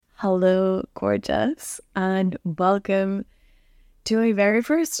Hello, gorgeous, and welcome to my very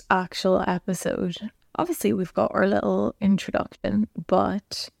first actual episode. Obviously, we've got our little introduction,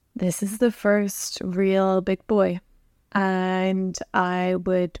 but this is the first real big boy. And I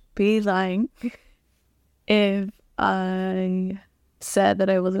would be lying if I said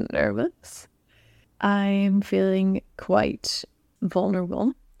that I wasn't nervous. I'm feeling quite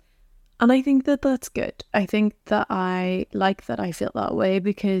vulnerable. And I think that that's good. I think that I like that I feel that way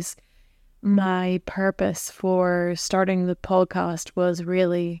because my purpose for starting the podcast was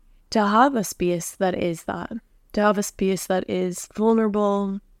really to have a space that is that. To have a space that is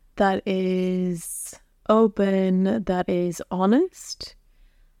vulnerable, that is open, that is honest.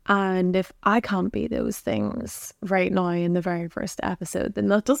 And if I can't be those things right now in the very first episode, then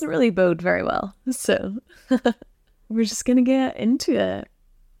that doesn't really bode very well. So we're just going to get into it.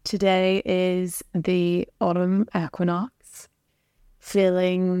 Today is the autumn equinox,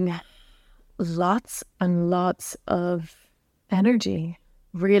 feeling lots and lots of energy,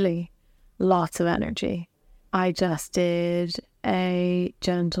 really lots of energy. I just did a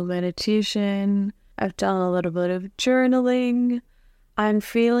gentle meditation. I've done a little bit of journaling. I'm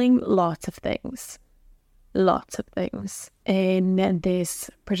feeling lots of things. Lots of things. In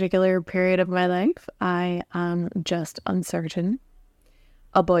this particular period of my life, I am just uncertain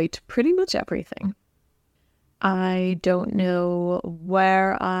about pretty much everything. I don't know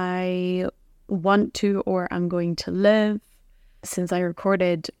where I want to or I'm going to live. Since I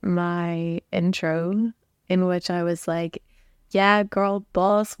recorded my intro in which I was like, yeah, girl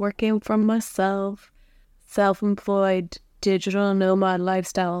boss, working for myself, self-employed, digital nomad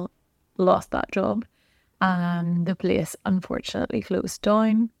lifestyle, lost that job. And the place unfortunately closed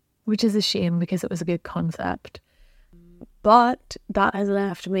down, which is a shame because it was a good concept. But that has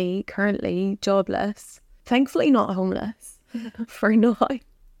left me currently jobless. Thankfully not homeless for now.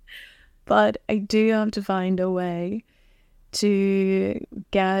 But I do have to find a way to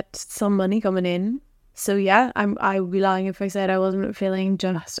get some money coming in. So yeah, I would be lying if I said I wasn't feeling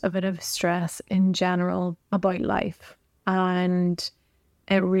just a bit of stress in general about life. And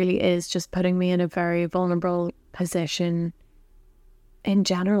it really is just putting me in a very vulnerable position. In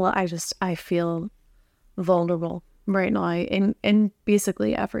general, I feel vulnerable right now in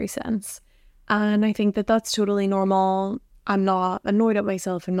basically every sense. And I think that that's totally normal. I'm not annoyed at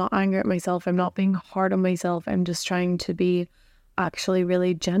myself. I'm not angry at myself. I'm not being hard on myself. I'm just trying to be actually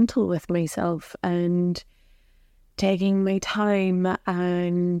really gentle with myself and taking my time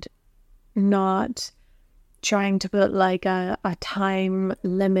and not trying to put like a time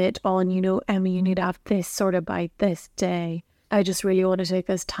limit on, Emmy, you need to have this sorted by this day. I just really want to take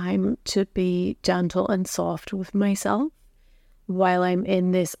this time to be gentle and soft with myself while I'm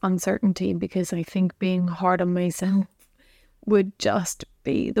in this uncertainty, because I think being hard on myself would just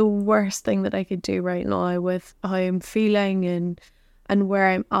be the worst thing that I could do right now with how I'm feeling and where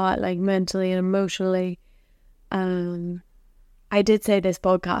I'm at, like mentally and emotionally. I did say this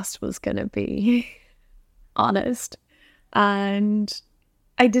podcast was going to be honest, and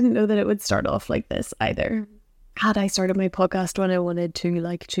I didn't know that it would start off like this either. Had I started my podcast when I wanted to,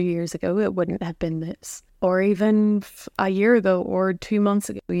 like 2 years ago, it wouldn't have been this. Or even a year ago or 2 months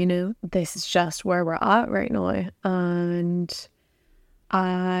ago, This is just where we're at right now. And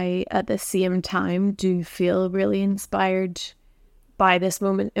I, at the same time, do feel really inspired by this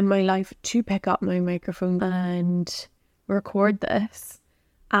moment in my life to pick up my microphone and record this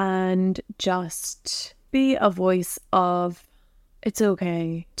and just be a voice of, it's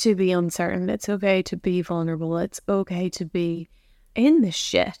okay to be uncertain. It's okay to be vulnerable. It's okay to be in the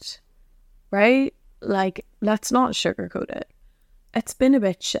shit, right? Like, let's not sugarcoat it. It's been a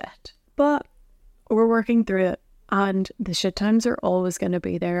bit shit, but we're working through it. And the shit times are always going to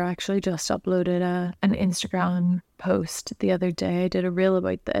be there. I actually just uploaded an Instagram post the other day. I did a reel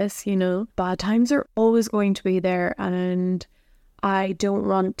about this, Bad times are always going to be there. And I don't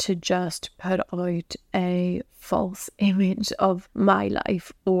want to just put out a false image of my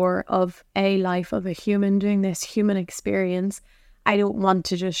life or of a life of a human doing this human experience. I don't want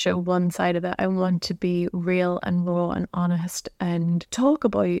to just show one side of it. I want to be real and raw and honest and talk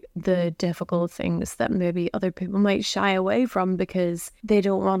about the difficult things that maybe other people might shy away from because they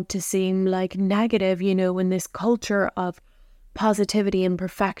don't want to seem like negative, in this culture of positivity and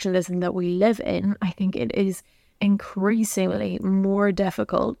perfectionism that we live in. I think it is increasingly more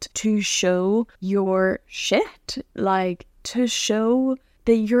difficult to show your shit, like to show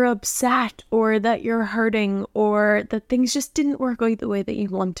that you're upset or that you're hurting or that things just didn't work out the way that you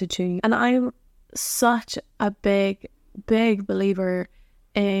wanted to. And I'm such a big believer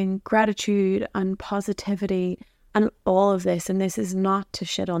in gratitude and positivity And all of this, and this is not to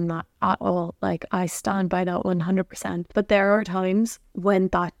shit on that at all. Like, I stand by that 100%. But there are times when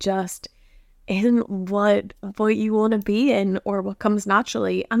that just isn't what you want to be in or what comes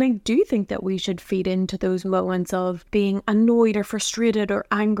naturally. And I do think that we should feed into those moments of being annoyed or frustrated or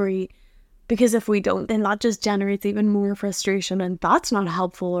angry, because if we don't, then that just generates even more frustration, and that's not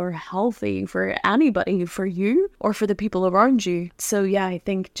helpful or healthy for anybody, for you or for the people around you. So yeah, I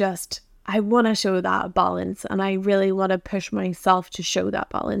think just I want to show that balance, and I really want to push myself to show that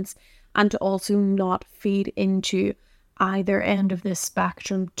balance and to also not feed into either end of this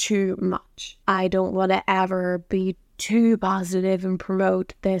spectrum too much. I don't want to ever be too positive and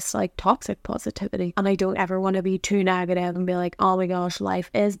promote this like toxic positivity, and I don't ever want to be too negative and be like, oh my gosh,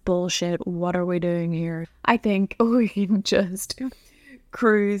 life is bullshit, what are we doing here? I think we can just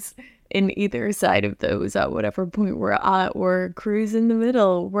cruise in either side of those at whatever point we're at, or cruise in the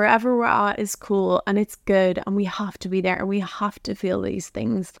middle. Wherever we're at is cool and it's good, and we have to be there and we have to feel these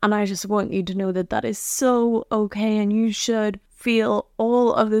things. And I just want you to know that that is so okay, and you should feel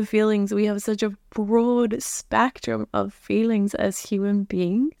all of the feelings. We have such a broad spectrum of feelings as human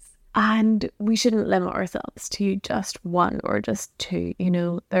beings, and we shouldn't limit ourselves to just one or just two. You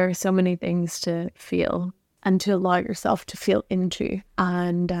know, there are so many things to feel and to allow yourself to feel into.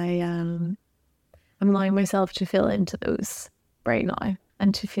 And I'm allowing myself to feel into those right now,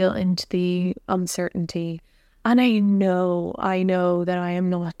 and to feel into the uncertainty. And I know that I am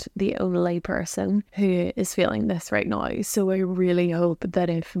not the only person who is feeling this right now. So I really hope that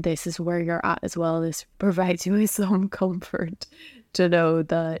if this is where you're at as well, this provides you with some comfort to know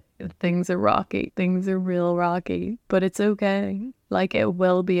that things are rocky, things are real rocky, but it's okay. Like, it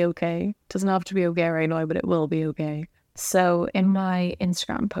will be okay. It doesn't have to be okay right now, but it will be okay. So in my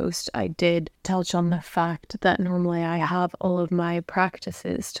Instagram post, I did touch on the fact that normally I have all of my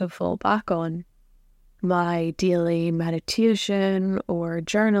practices to fall back on. My daily meditation or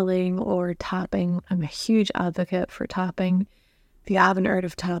journaling or tapping. I'm a huge advocate for tapping. If you haven't heard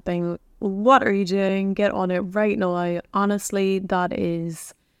of tapping, what are you doing? Get on it right now. Honestly, that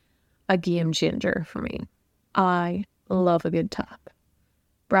is a game changer for me. I love a good tap.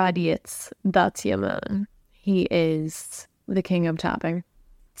 Brad Yates, that's your man. He is the king of tapping.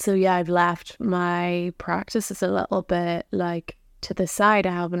 So yeah, I've left my practices a little bit like to the side.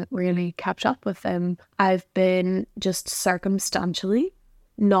 I haven't really kept up with them. I've been just circumstantially,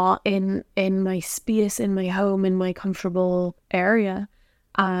 not in my space, in my home, in my comfortable area.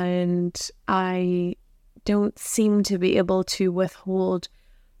 And I don't seem to be able to withhold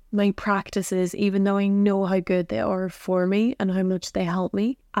my practices, even though I know how good they are for me and how much they help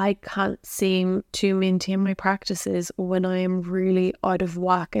me. I can't seem to maintain my practices when I am really out of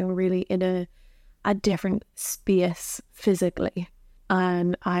whack and really in a different space physically.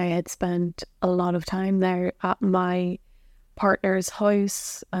 And I had spent a lot of time there at my partner's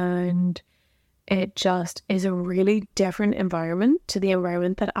house, and it just is a really different environment to the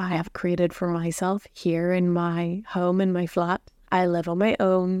environment that I have created for myself here in my home, in my flat. I live on my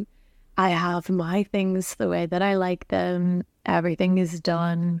own. I have my things the way that I like them. Everything is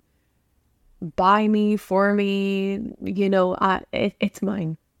done by me, for me. You know, it's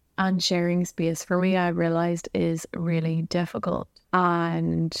mine. And sharing space for me, I realized, is really difficult.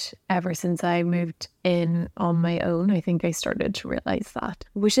 And ever since I moved in on my own, I think I started to realize that,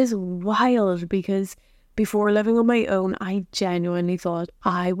 which is wild, because before living on my own, I genuinely thought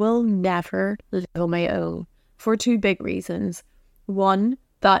I will never live on my own for two big reasons. One,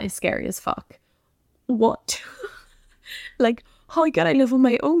 that is scary as fuck. What? Like, how can I live on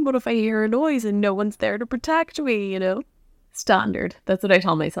my own? What if I hear a noise and no one's there to protect me, you know? Standard. That's what I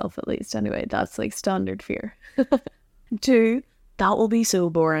tell myself, at least. Anyway, that's like standard fear. Two, that will be so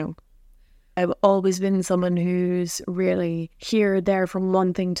boring. I've always been someone who's really here, there, from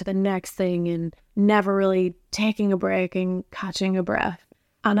one thing to the next thing, and never really taking a break and catching a breath.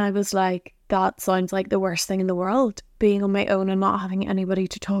 And I was like, that sounds like the worst thing in the world, being on my own and not having anybody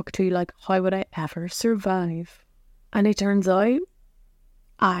to talk to. Like, how would I ever survive? And it turns out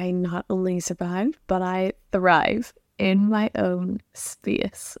I not only survive, but I thrive in my own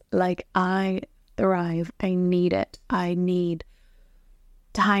space. Like, I thrive. I need it. I need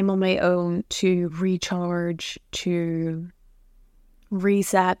time on my own to recharge, to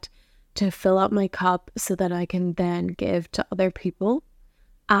reset, to fill up my cup so that I can then give to other people.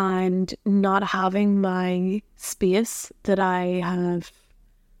 And not having my space that I have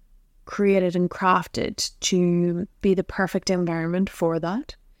created and crafted to be the perfect environment for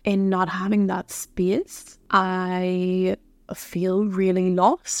that. In not having that space, I feel really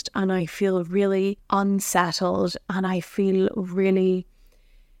lost, and I feel really unsettled, and I feel really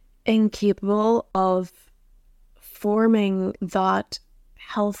incapable of forming that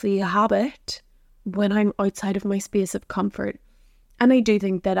healthy habit when I'm outside of my space of comfort. And I do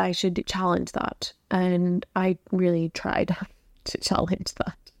think that I should challenge that. And I really tried to challenge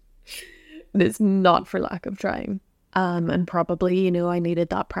that. It's not for lack of trying. And probably, I needed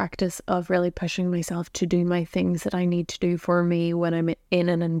that practice of really pushing myself to do my things that I need to do for me when I'm in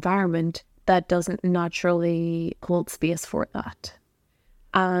an environment that doesn't naturally hold space for that.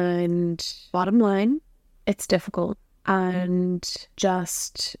 And bottom line, it's difficult. And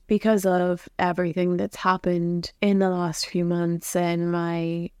just because of everything that's happened in the last few months and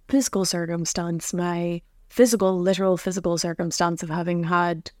my physical circumstance, my literal physical circumstance of having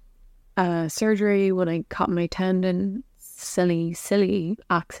had surgery when I cut my tendon, silly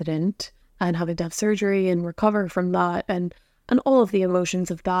accident, and having to have surgery and recover from that, and all of the emotions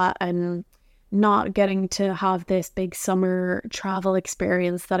of that, and not getting to have this big summer travel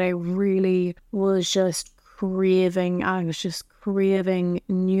experience that I really was just craving. I was just craving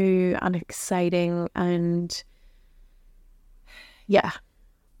new and exciting, and yeah,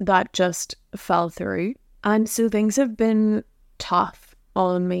 that just fell through. And so things have been tough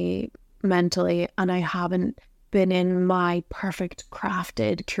on me mentally, and I haven't been in my perfect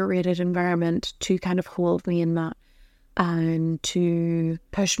crafted, curated environment to kind of hold me in that and to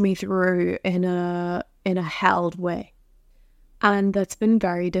push me through in a held way. And that's been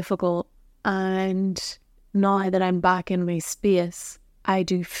very difficult. And now that I'm back in my space, I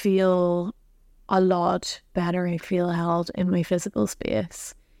do feel a lot better. I feel held in my physical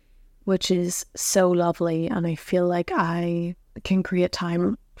space, which is so lovely. And I feel like I can create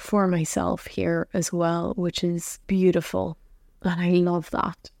time for myself here as well, which is beautiful. And I love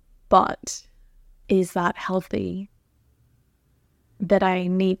that. But is that healthy? That I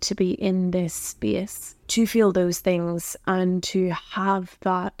need to be in this space to feel those things and to have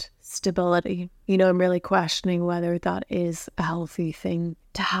that stability. I'm really questioning whether that is a healthy thing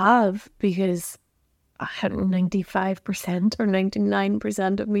to have, because 95% or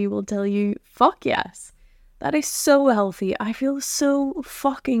 99% of me will tell you, fuck yes. That is so healthy. I feel so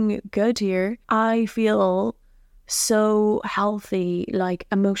fucking good here. I feel so healthy, like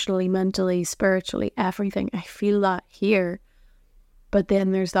emotionally, mentally, spiritually, everything. I feel that here. But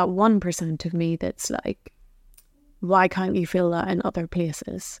then there's that 1% of me that's like, why can't you feel that in other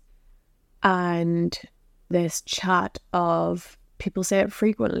places? And this chat of, people say it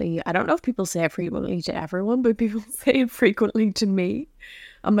frequently. I don't know if people say it frequently to everyone, but people say it frequently to me.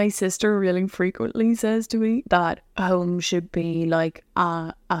 And my sister really frequently says to me that home should be like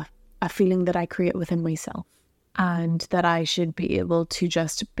a feeling that I create within myself. And that I should be able to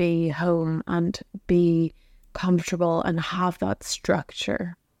just be home and be comfortable and have that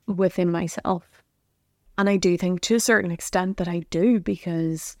structure within myself. And I do think to a certain extent that I do,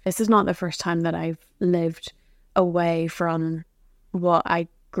 because this is not the first time that I've lived away from what I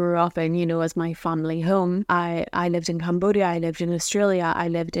grew up in, as my family home. I lived in Cambodia, I lived in Australia, I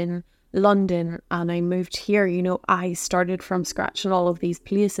lived in London, and I moved here. I started from scratch in all of these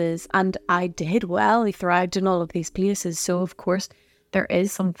places, and I did well. I thrived in all of these places. So of course there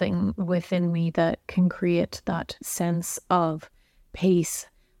is something within me that can create that sense of peace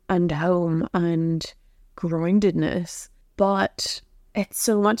and home and groundedness. But it's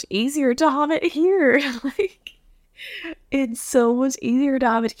so much easier to have it here. It's so much easier to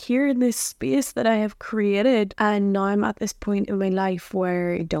have it here in this space that I have created. And now I'm at this point in my life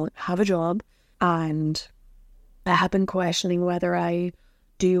where I don't have a job, and I have been questioning whether I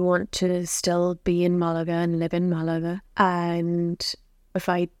do want to still be in Malaga and live in Malaga. And if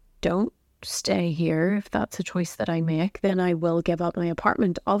I don't stay here, if that's a choice that I make, then I will give up my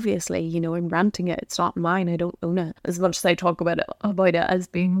apartment. Obviously, I'm renting it. It's not mine. I don't own it. As much as I talk about it as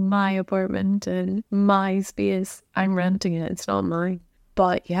being my apartment and my space, I'm renting it. It's not mine.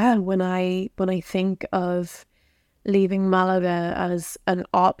 But yeah, when I think of leaving Malaga as an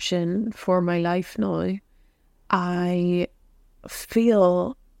option for my life now, I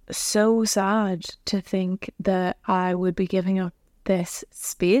feel so sad to think that I would be giving up this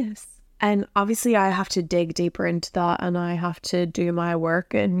space. And obviously I have to dig deeper into that, and I have to do my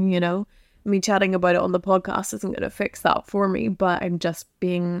work, and me chatting about it on the podcast isn't going to fix that for me, but I'm just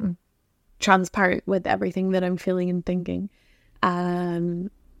being transparent with everything that I'm feeling and thinking.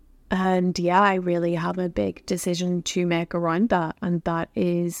 And yeah, I really have a big decision to make around that, and that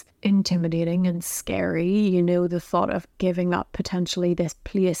is intimidating and scary. The thought of giving up potentially this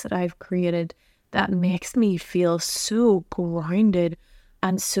place that I've created that makes me feel so grounded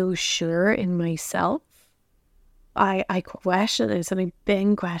and so sure in myself. I question this, and I've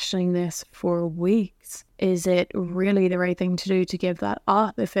been questioning this for weeks. Is it really the right thing to do to give that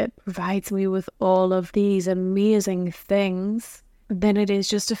up? If it provides me with all of these amazing things, then it is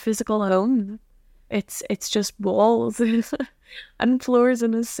just a physical home. It's just walls and floors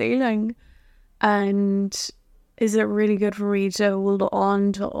and a ceiling. And is it really good for me to hold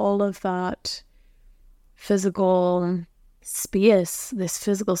on to all of that physical space, this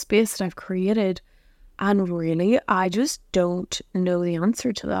physical space that I've created? And really, I just don't know the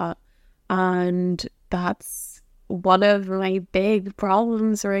answer to that. And that's one of my big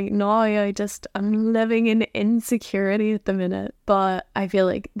problems right now. I'm living in insecurity at the minute. But I feel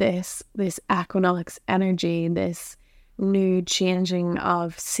like this equinox energy, this new changing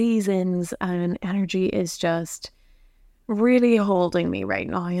of seasons and energy is just really holding me right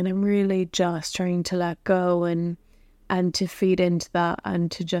now. And I'm really just trying to let go and to feed into that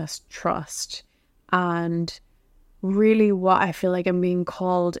and to just trust. And really what I feel like I'm being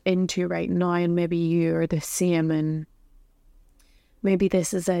called into right now, and maybe you are the same, and maybe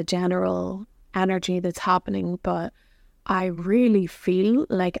this is a general energy that's happening, but I really feel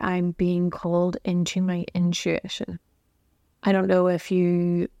like I'm being called into my intuition. I don't know if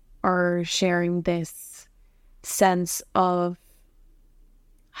you are sharing this sense of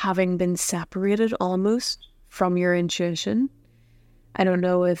having been separated almost from your intuition. I don't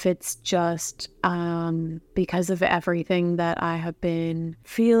know if it's just because of everything that I have been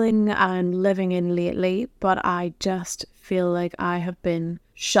feeling and living in lately, but I just feel like I have been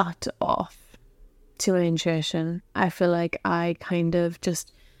shut off to my intuition. I feel like I kind of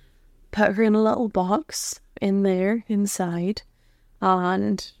just put her in a little box in there inside,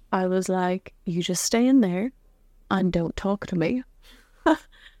 and I was like, you just stay in there and don't talk to me.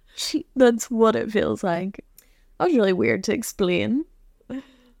 That's what it feels like. That was really weird to explain,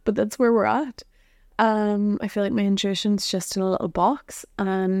 but that's where we're at. I feel like my intuition's just in a little box,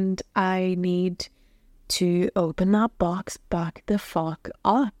 and I need to open that box back the fuck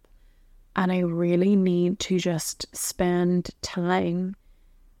up. And I really need to just spend time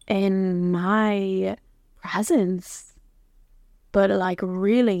in my presence. But like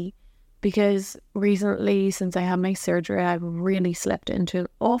really, because recently since I had my surgery, I've really slipped into an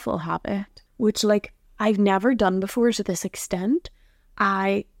awful habit, which like I've never done before to this extent.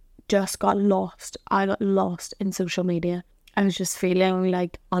 I just got lost. I got lost in social media. I was just feeling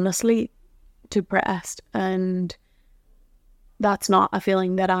like honestly depressed, and that's not a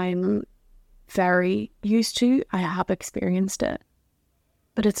feeling that I'm very used to. I have experienced it,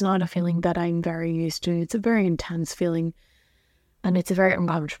 but it's not a feeling that I'm very used to. It's a very intense feeling, and it's a very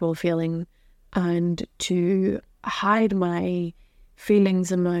uncomfortable feeling. And to hide my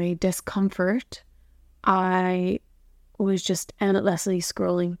feelings and my discomfort, I was just endlessly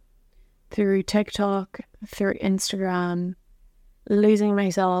scrolling through TikTok, through Instagram, losing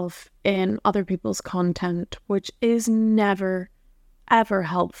myself in other people's content, which is never, ever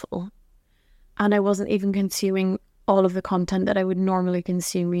helpful. And I wasn't even consuming all of the content that I would normally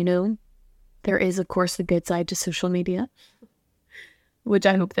consume, you know. There is, of course, the good side to social media, which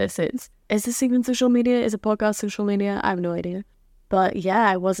I hope this is. Is this even social media? Is a podcast social media? I have no idea. But yeah,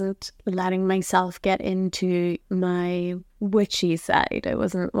 I wasn't letting myself get into my witchy side. I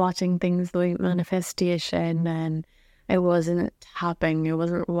wasn't watching things like manifestation, and I wasn't tapping. I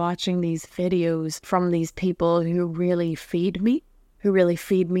wasn't watching these videos from these people who really feed me,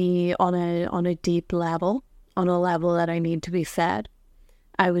 on a deep level, on a level that I need to be fed.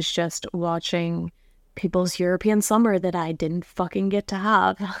 I was just watching people's European summer that I didn't fucking get to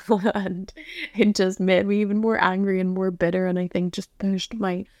have. And it just made me even more angry and more bitter, and I think just pushed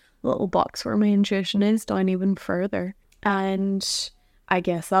my little box where my intuition is down even further. And I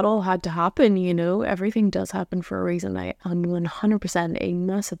guess that all had to happen, you know. Everything does happen for a reason. I'm 100% a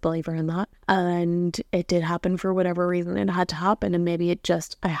massive believer in that. And it did happen for whatever reason it had to happen. And maybe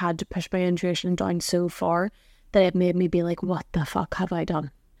I had to push my intuition down so far that it made me be like, what the fuck have I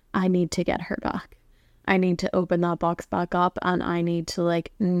done? I need to get her back. I need to open that box back up, and I need to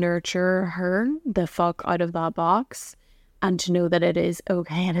like nurture her the fuck out of that box, and to know that it is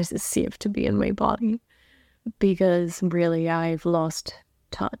okay and it is safe to be in my body, because really I've lost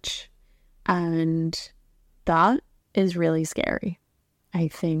touch, and that is really scary. I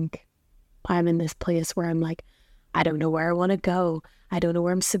think I'm in this place where I'm like, I don't know where I want to go. I don't know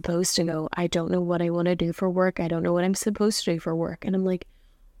where I'm supposed to go. I don't know what I want to do for work. I don't know what I'm supposed to do for work. And I'm like,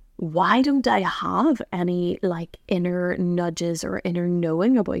 why don't I have any like inner nudges or inner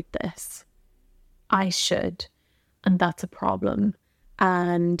knowing about this? I should. And that's a problem.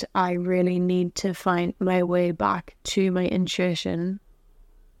 And I really need to find my way back to my intuition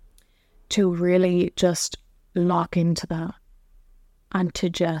to really just lock into that and to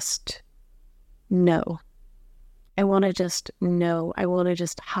just know. I want to just know. I want to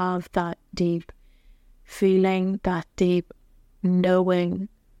just have that deep feeling, that deep knowing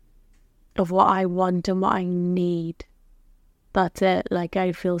of what I want and what I need. That's it. Like,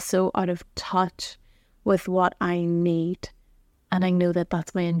 I feel so out of touch with what I need. And I know that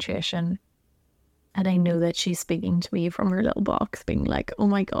that's my intuition. And I know that she's speaking to me from her little box, being like, oh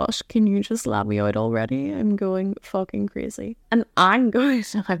my gosh, can you just let me out already? I'm going fucking crazy. And I'm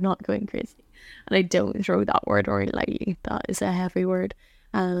not going crazy. And I don't throw that word around lightly. That is a heavy word.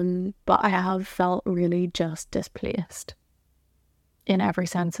 But I have felt really just displaced in every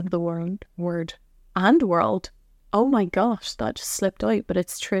sense of the word and world. Oh my gosh, that just slipped out, but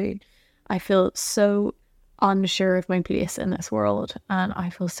it's true. I feel so unsure of my place in this world, and I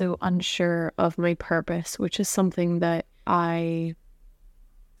feel so unsure of my purpose, which is something that I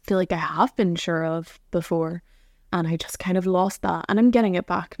feel like I have been sure of before, and I just kind of lost that, and I'm getting it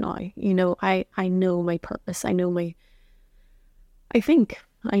back now. You know, I know my purpose. I think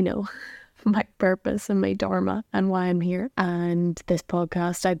I know my purpose and my dharma and why I'm here. And this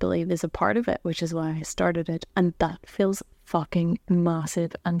podcast, I believe, is a part of it, which is why I started it. And that feels fucking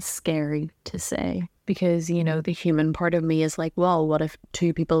massive and scary to say, because, you know, the human part of me is like, well, what if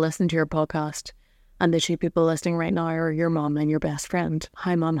 2 people listen to your podcast and the 2 people listening right now are your mom and your best friend?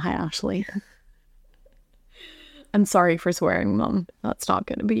 Hi, Mom. Hi, Ashley. I'm sorry for swearing, Mom. That's not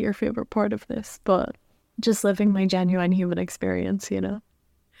going to be your favorite part of this, but just living my genuine human experience, you know.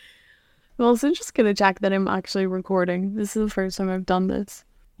 I'm also just going to check that I'm actually recording. This is the first time I've done this.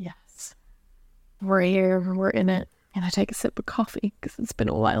 Yes. We're here. We're in it. And I take a sip of coffee because it's been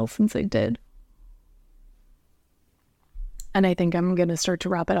a while since I did. And I think I'm going to start to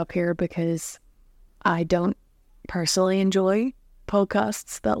wrap it up here because I don't personally enjoy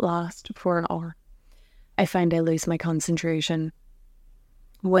podcasts that last for an hour. I find I lose my concentration.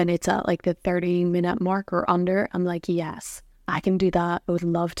 When it's at like the 30-minute mark or under, I'm like, yes, I can do that. I would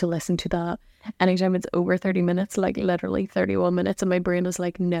love to listen to that. Anytime it's over 30 minutes, like literally 31 minutes, and my brain is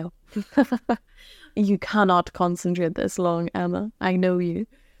like, no. You cannot concentrate this long, Emma. I know you.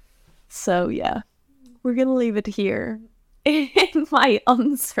 So yeah, we're going to leave it here in my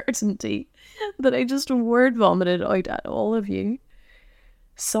uncertainty that I just word vomited out at all of you.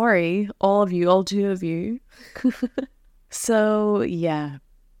 Sorry, all of you, all 2 of you. So yeah,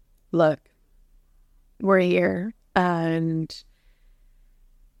 look, we're here and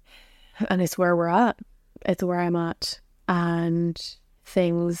it's where we're at. It's where I'm at, and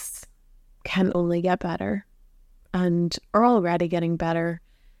things can only get better and are already getting better,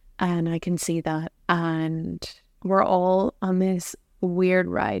 and I can see that, and we're all on this weird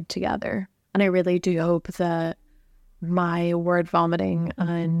ride together. And I really do hope that my word vomiting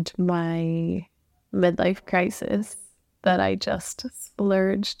and my midlife crisis that I just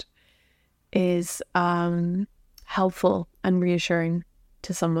splurged is helpful and reassuring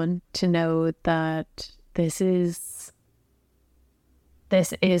to someone to know that this is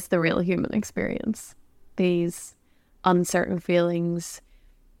the real human experience. These uncertain feelings,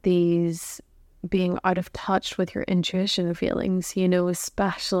 these being out of touch with your intuition feelings, you know,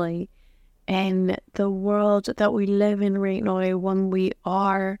 especially in the world that we live in right now when we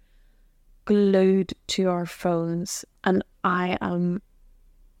are glued to our phones. And I am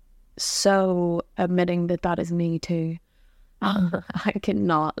so admitting that that is me too. I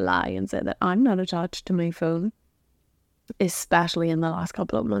cannot lie and say that I'm not attached to my phone, especially in the last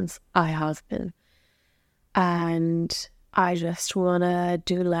couple of months. I have been. And I just want to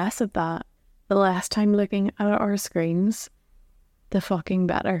do less of that. The less time looking at our screens, the fucking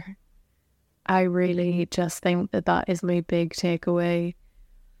better. I really just think that that is my big takeaway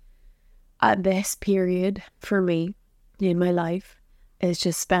at this period for me in my life, is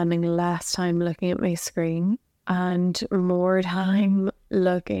just spending less time looking at my screen and more time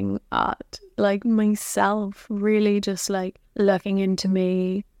looking at like myself, really just like looking into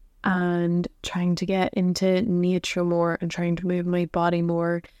me and trying to get into nature more and trying to move my body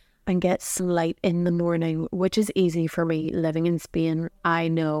more and get sunlight in the morning, which is easy for me living in Spain. I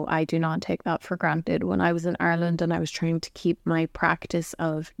know I do not take that for granted. When I was in Ireland and I was trying to keep my practice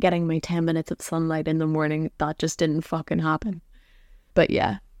of getting my 10 minutes of sunlight in the morning, that just didn't fucking happen. But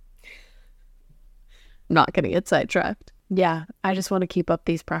yeah, I'm not going to get sidetracked. Yeah, I just want to keep up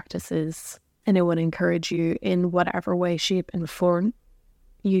these practices, and I want to encourage you in whatever way, shape and form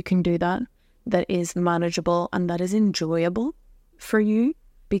you can do that is manageable and that is enjoyable for you.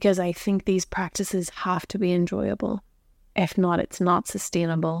 Because I think these practices have to be enjoyable. If not, it's not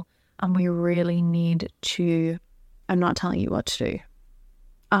sustainable. And we really need to, I'm not telling you what to do.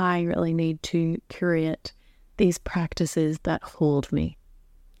 I really need to curate these practices that hold me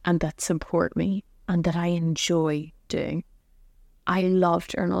and that support me and that I enjoy doing. I love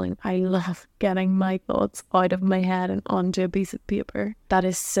journaling. I love getting my thoughts out of my head and onto a piece of paper. That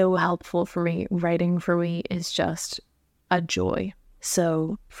is so helpful for me. Writing for me is just a joy.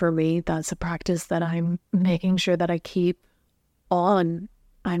 So for me, that's a practice that I'm making sure that I keep on.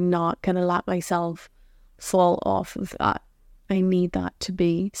 I'm not going to let myself fall off of that. I need that to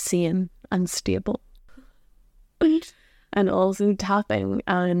be sane and stable. And also tapping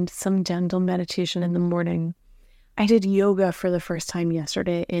and some gentle meditation in the morning. I did yoga for the first time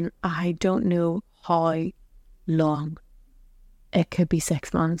yesterday in I don't know how long. It could be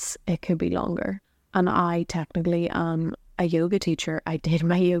 6 months. It could be longer. And I technically am a yoga teacher. I did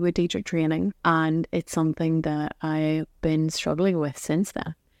my yoga teacher training, and it's something that I've been struggling with since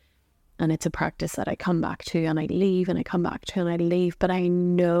then. And it's a practice that I come back to and I leave and I come back to and I leave. But I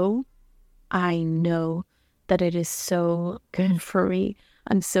know that it is so good for me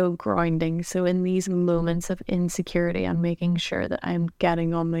and so grounding. So in these moments of insecurity, I'm making sure that I'm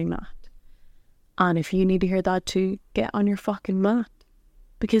getting on my mat. And if you need to hear that too, get on your fucking mat.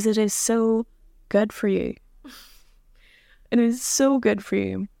 Because it is so good for you. It is so good for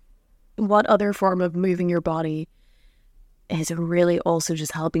you. What other form of moving your body is really also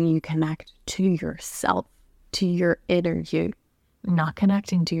just helping you connect to yourself, to your inner you. Not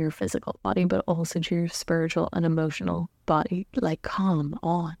connecting to your physical body, but also to your spiritual and emotional body. Like, come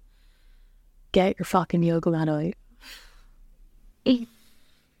on. Get your fucking yoga mat out.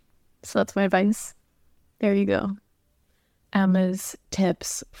 So that's my advice. There you go. Emma's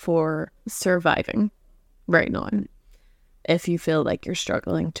tips for surviving right now. If you feel like you're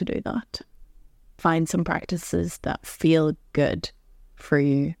struggling to do that, find some practices that feel good for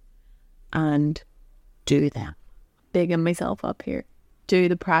you and do them. Bigging myself up here. Do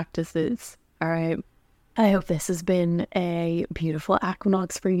the practices. All right. I hope this has been a beautiful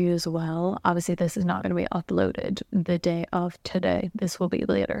equinox for you as well. Obviously, this is not going to be uploaded the day of today. This will be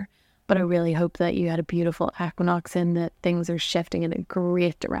later. But I really hope that you had a beautiful equinox and that things are shifting in a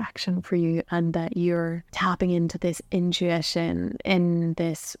great direction for you and that you're tapping into this intuition in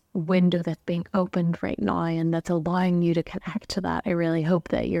this window that's being opened right now and that's allowing you to connect to that. I really hope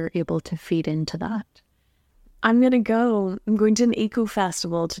that you're able to feed into that. I'm going to an eco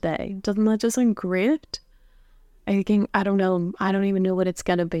festival today. Doesn't that just sound great? I don't know. I don't even know what it's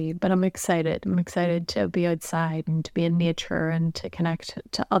going to be, but I'm excited. I'm excited to be outside and to be in nature and to connect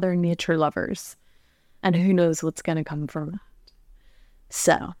to other nature lovers. And who knows what's going to come from that.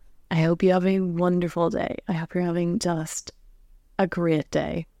 So I hope you have a wonderful day. I hope you're having just a great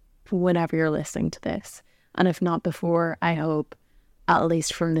day whenever you're listening to this. And if not before, I hope at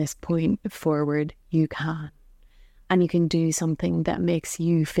least from this point forward, you can. And you can do something that makes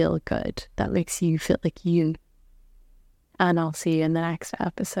you feel good, that makes you feel like you. And I'll see you in the next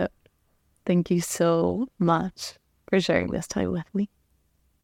episode. Thank you so much for sharing this time with me.